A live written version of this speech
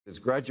It's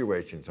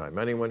graduation time.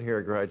 Anyone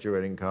here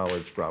graduating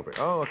college? Probably.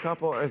 Oh, a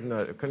couple?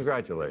 No,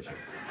 congratulations.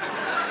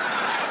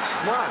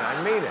 What?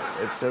 I mean it.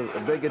 It's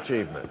a big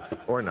achievement.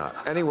 Or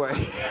not. Anyway.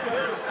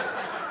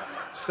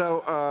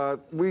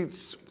 So we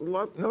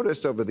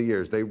noticed over the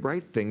years they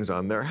write things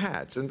on their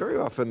hats, and very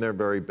often they're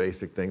very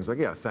basic things like,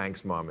 yeah,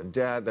 thanks, Mom and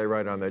Dad. They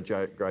write on their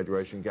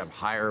graduation cap,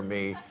 hire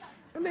me.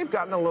 And they've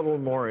gotten a little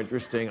more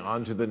interesting,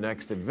 on to the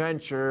next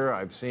adventure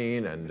I've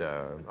seen, and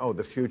oh,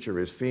 the future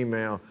is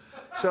female.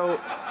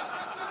 So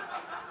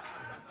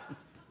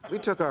we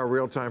took our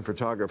real-time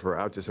photographer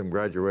out to some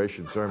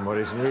graduation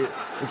ceremonies, and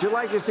would you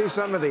like to see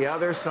some of the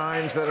other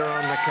signs that are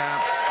on the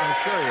caps? I'm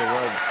sure you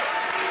would.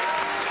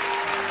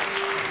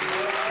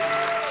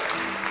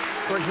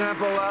 For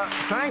example,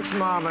 thanks,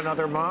 Mom,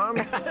 another mom.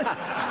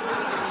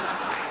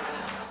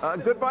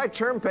 Goodbye,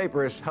 term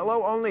papers.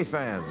 Hello,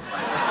 OnlyFans.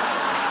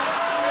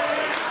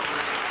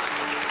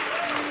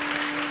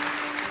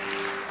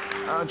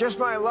 Just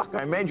my luck.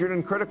 I majored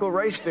in critical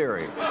race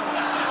theory.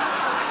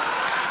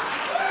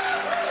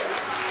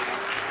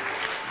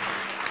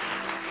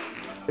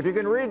 If you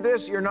can read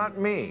this, you're not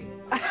me.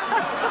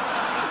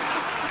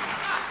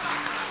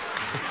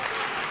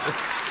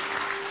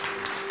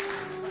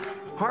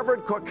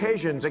 Harvard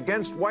Caucasians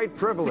against white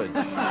privilege.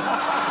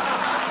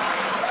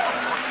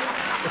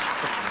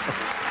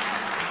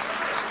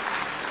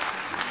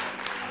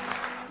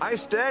 I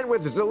stand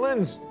with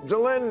Zelin,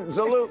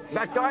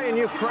 that guy in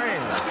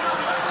Ukraine.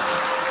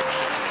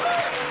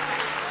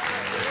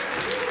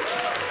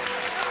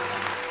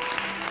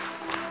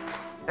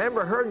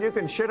 Amber Heard, you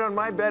can shit on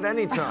my bed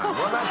anytime.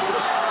 Well, that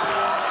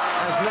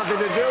has nothing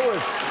to do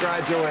with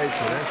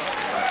graduation. That's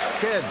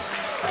kids.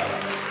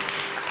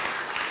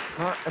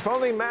 If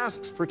only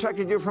masks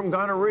protected you from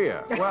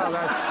gonorrhea. Well,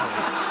 that's...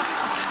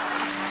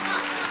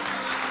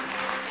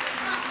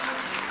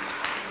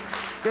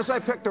 Guess I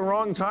picked the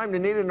wrong time to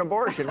need an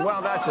abortion.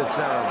 Well, that's a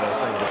terrible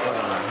thing to put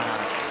on a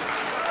hat.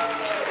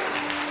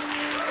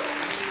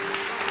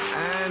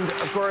 And,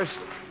 of course,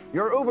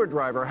 your Uber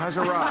driver has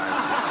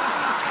arrived.